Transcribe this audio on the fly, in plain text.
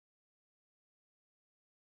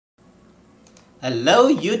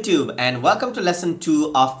Hello YouTube and welcome to lesson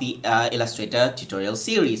 2 of the Illustrator tutorial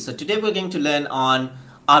series. So today we're going to learn on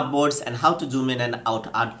artboards and how to zoom in and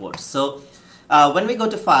out artboards. So when we go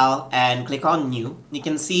to file and click on new, you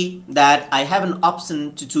can see that I have an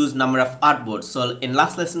option to choose number of artboards. So in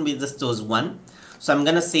last lesson we just chose 1. So I'm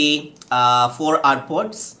gonna say 4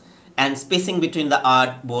 artboards and spacing between the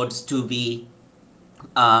artboards to be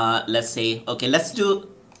let's do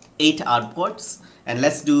 8 artboards. And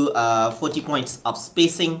let's do 40 points of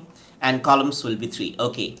spacing and columns will be 3.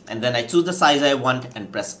 Okay, and then I choose the size I want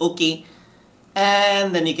and press OK.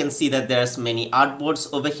 And then you can see that there's many artboards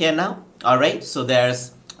over here now. Alright, so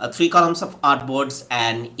there's 3 columns of artboards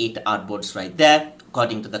and 8 artboards right there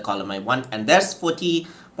according to the column I want. And there's 40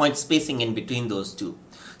 point spacing in between those two.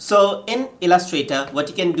 So in Illustrator, what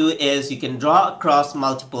you can do is you can draw across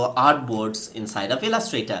multiple artboards inside of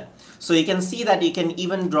Illustrator. So you can see that you can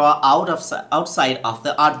even draw outside of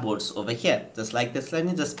the artboards over here, just like this. Let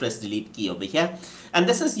me just press delete key over here. And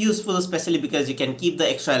this is useful especially because you can keep the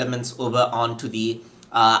extra elements over onto the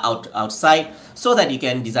outside so that you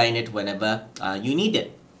can design it whenever you need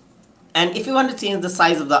it. And if you want to change the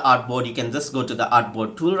size of the artboard, you can just go to the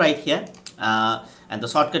artboard tool right here. And the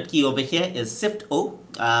shortcut key over here is Shift O.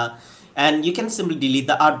 And you can simply delete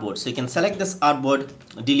the artboard. So you can select this artboard,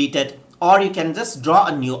 delete it, or you can just draw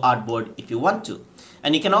a new artboard if you want to.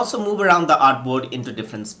 And you can also move around the artboard into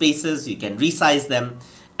different spaces. You can resize them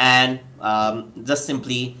and just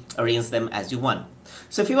simply arrange them as you want.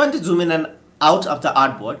 So if you want to zoom in and out of the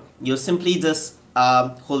artboard, you simply just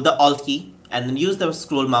hold the Alt key and then use the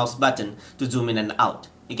scroll mouse button to zoom in and out.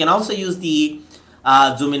 You can also use the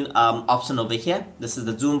zoom in option over here. This is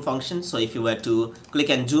the zoom function. So if you were to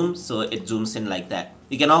click and zoom, so it zooms in like that.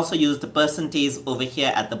 You can also use the percentage over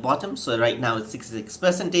here at the bottom. So right now it's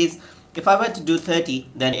 66%. If I were to do 30,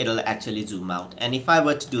 then it'll actually zoom out. And if I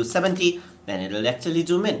were to do 70, then it'll actually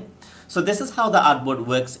zoom in. So this is how the artboard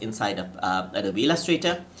works inside of Adobe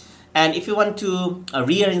Illustrator. And if you want to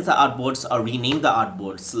rearrange the artboards or rename the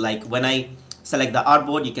artboards, like when I select the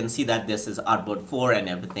artboard, you can see that this is artboard 4 and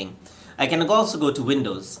everything. I can also go to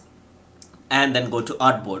Windows and then go to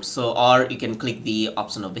Artboards. So, or you can click the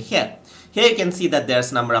option over here. Here you can see that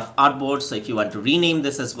there's number of artboards. So if you want to rename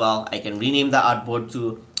this as well, I can rename the artboard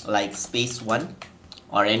to like space 1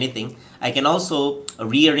 or anything. I can also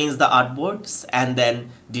rearrange the artboards and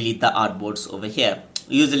then delete the artboards over here.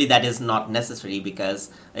 Usually that is not necessary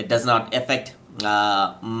because it does not affect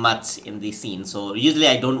much in the scene. So usually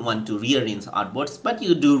I don't want to rearrange artboards, but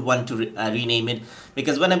you do want to rename it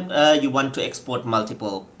because when you want to export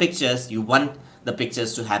multiple pictures, you want the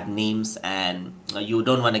pictures to have names and you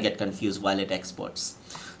don't want to get confused while it exports.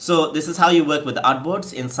 So this is how you work with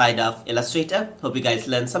artboards inside of Illustrator. Hope you guys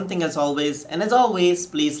learned something as always, and as always,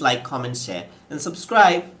 please like, comment, share and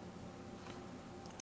subscribe.